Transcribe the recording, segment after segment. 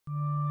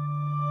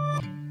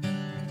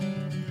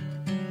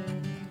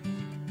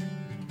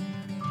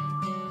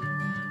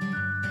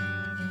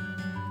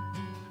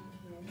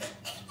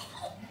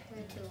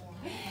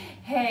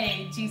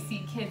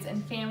GC Kids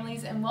and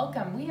families, and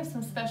welcome. We have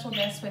some special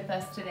guests with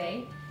us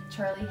today.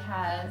 Charlie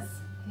has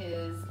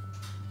his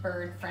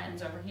bird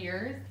friends over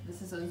here.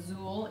 This is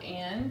Azul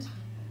and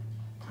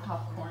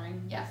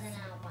Popcorn. Yes. He's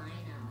an albino.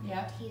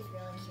 Yep. He's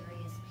really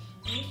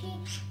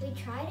curious. And we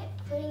tried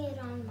putting it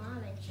on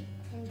Mom,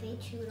 and they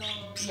chewed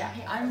all over Yeah,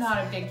 it. I'm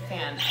not a big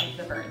fan of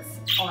the birds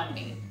on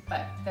me,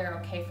 but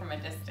they're okay from a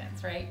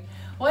distance, right?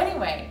 Well,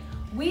 anyway,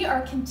 we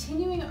are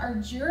continuing our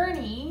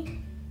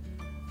journey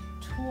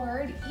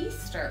toward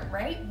Easter,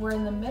 right? We're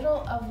in the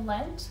middle of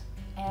Lent,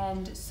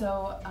 and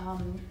so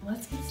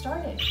let's get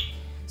started.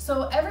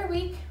 So every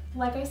week,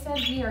 like I said,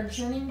 we are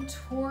journeying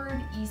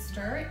toward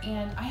Easter,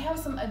 and I have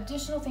some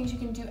additional things you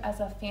can do as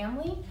a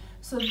family.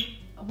 So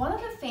one of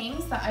the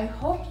things that I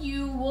hope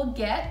you will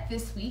get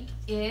this week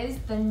is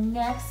the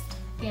next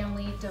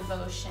family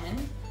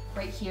devotion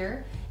right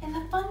here. And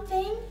the fun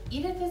thing,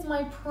 Edith is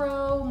my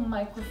pro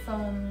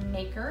microphone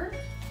maker.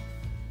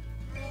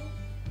 Hi.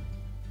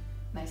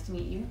 Nice to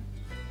meet you.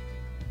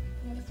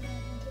 Nice to meet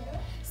you too.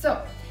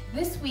 So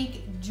this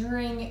week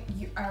during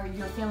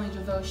your family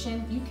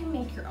devotion, you can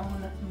make your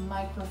own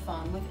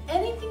microphone with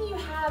anything you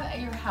have at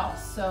your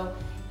house. So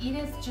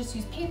Edith just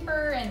used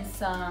paper and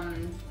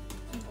some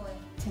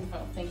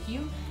tinfoil, thank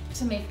you,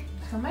 to make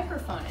her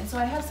microphone. And so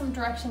I have some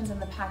directions in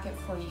the packet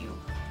for you.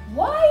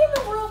 Why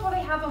in the world would I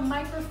have a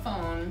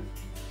microphone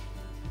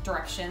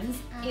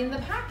directions in the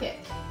packet?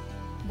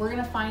 We're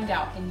gonna find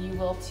out, and you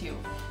will too.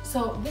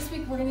 So this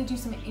week we're gonna do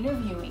some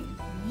interviewing.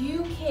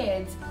 You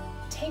kids,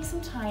 take some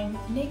time,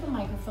 make a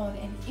microphone,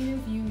 and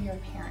interview your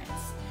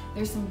parents.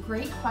 There's some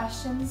great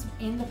questions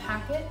in the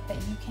packet that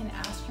you can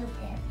ask your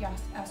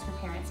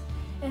parents,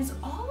 and it's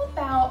all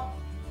about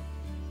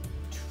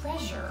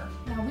treasure.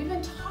 Now we've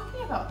been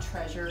talking about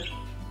treasure.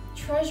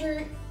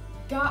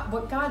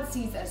 What God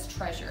sees as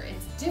treasure.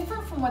 It's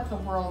different from what the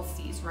world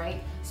sees,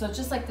 right? So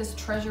just like this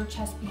treasure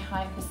chest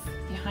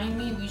behind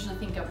me, we usually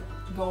think of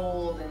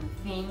gold and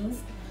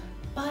things,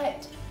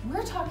 but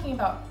we're talking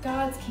about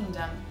God's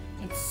kingdom.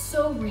 It's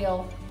so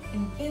real.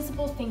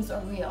 Invisible things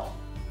are real,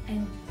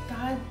 and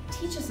God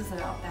teaches us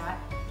about that.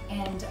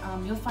 And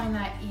you'll find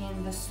that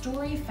in the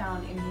story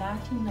found in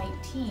Matthew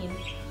 19,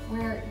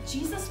 where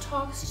Jesus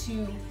talks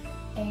to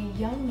a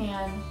young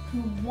man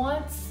who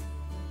wants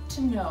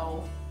to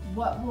know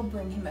what will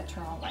bring him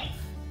eternal life.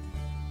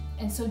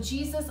 And so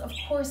Jesus, of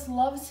course,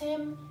 loves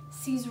him,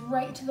 sees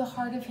right to the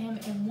heart of him,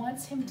 and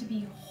wants him to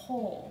be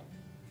whole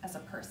as a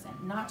person,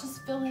 not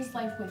just fill his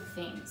life with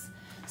things.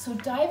 So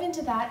dive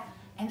into that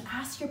and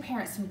ask your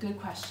parents some good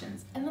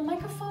questions. And the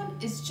microphone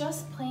is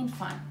just plain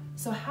fun.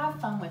 So have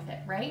fun with it,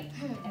 right?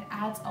 It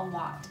adds a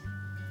lot.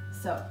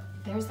 So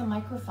there's the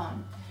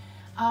microphone.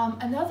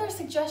 Another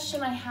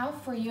suggestion I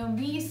have for you, and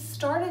we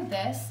started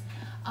this,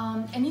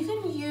 and you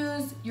can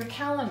use your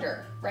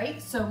calendar,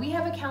 right? So we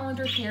have a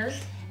calendar here,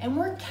 and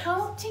we're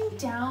counting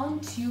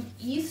down to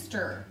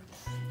Easter.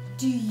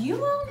 Do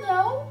you all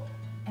know,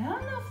 and I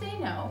don't know if they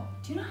know,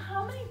 do you know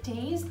how many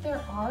days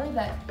there are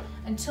that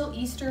until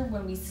Easter,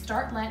 when we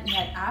start Lent, we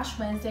had Ash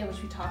Wednesday,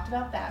 which we talked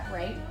about that,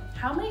 right?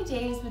 How many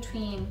days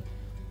between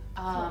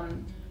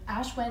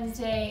Ash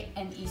Wednesday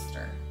and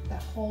Easter,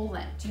 that whole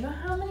Lent? Do you know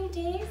how many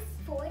days?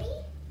 40?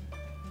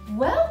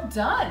 Well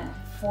done,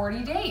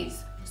 40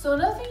 days. So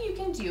another thing you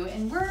can do,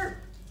 and we're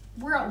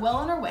well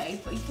on our way,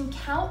 but you can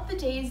count the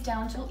days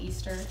down till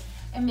Easter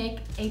and make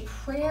a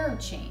prayer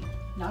chain,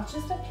 not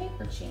just a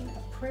paper chain,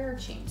 a prayer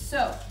chain.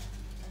 So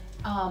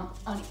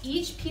on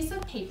each piece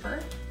of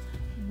paper,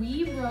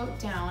 we wrote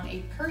down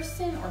a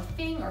person or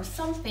thing or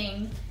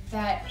something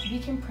that we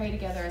can pray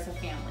together as a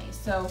family.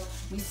 So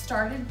we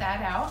started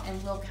that out,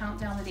 and we'll count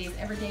down the days.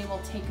 Every day we'll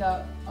take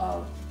a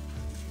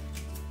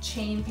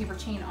paper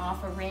chain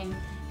off a ring,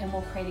 and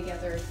we'll pray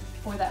together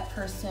for that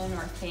person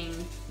or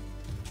thing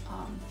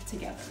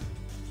together.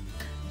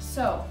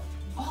 So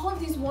all of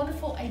these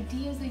wonderful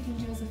ideas that you can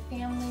do as a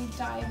family,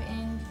 dive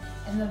in.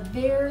 And the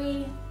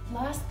very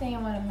last thing I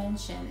want to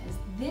mention is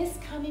this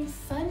coming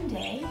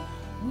Sunday,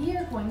 we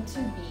are going to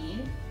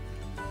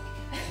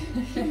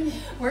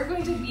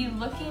be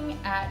looking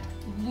at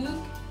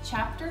Luke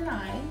chapter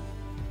 9.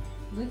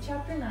 Luke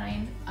chapter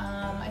 9,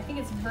 I think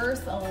it's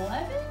verse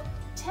 11,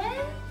 10,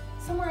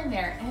 somewhere in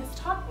there. And it's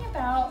talking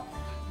about,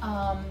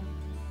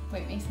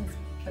 wait, Mason's,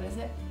 what is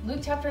it?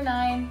 Luke chapter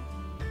 9,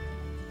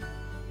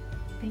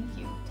 thank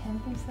you, 10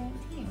 through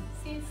 17.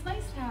 See, it's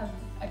nice to have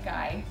a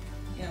guy,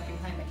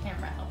 behind the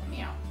camera helping me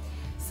out.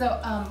 So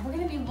we're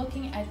going to be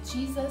looking at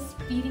Jesus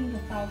feeding the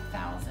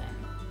 5,000.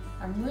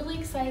 I'm really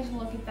excited to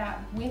look at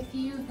that with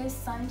you this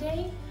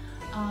Sunday.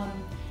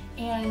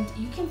 And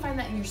you can find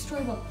that in your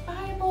Storybook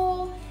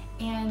Bible,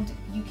 and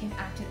you can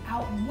act it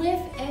out with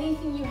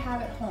anything you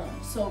have at home.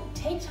 So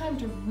take time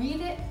to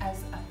read it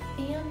as a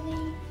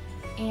family,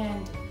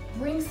 and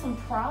bring some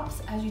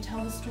props as you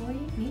tell the story.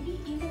 Maybe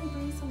even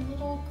bring some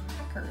little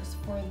crackers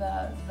for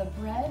the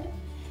bread,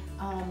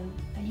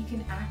 that you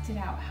can act it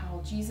out,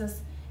 how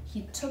Jesus,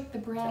 he took the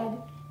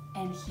bread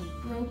and he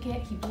broke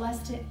it, he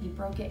blessed it, he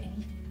broke it, and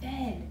he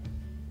fed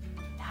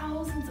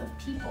thousands of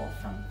people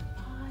from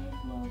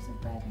 5 loaves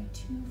of bread and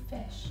 2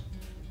 fish.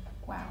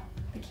 wow,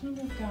 the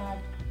kingdom of God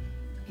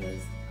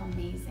is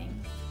amazing.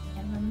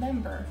 And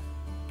remember,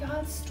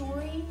 God's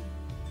story,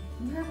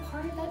 we're a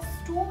part of that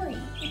story.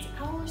 It's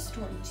our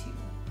story too.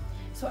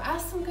 So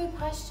ask some good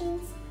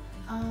questions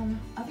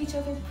of each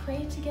other,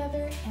 pray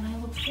together, and I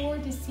look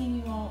forward to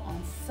seeing you all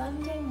on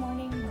Sunday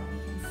morning where we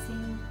can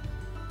sing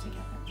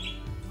together.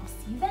 I'll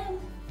see you then.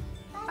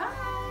 Bye.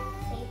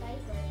 Say bye,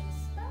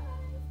 Grace. Bye.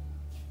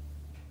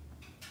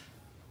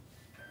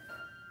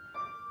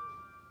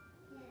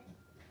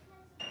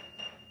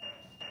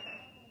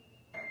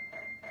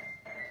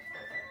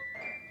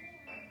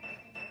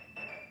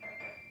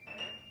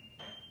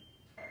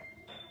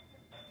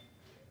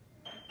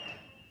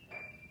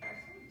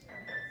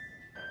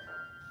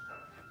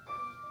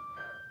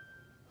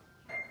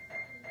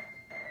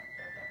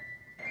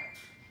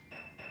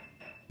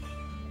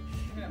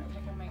 I'm gonna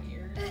pick up my ear.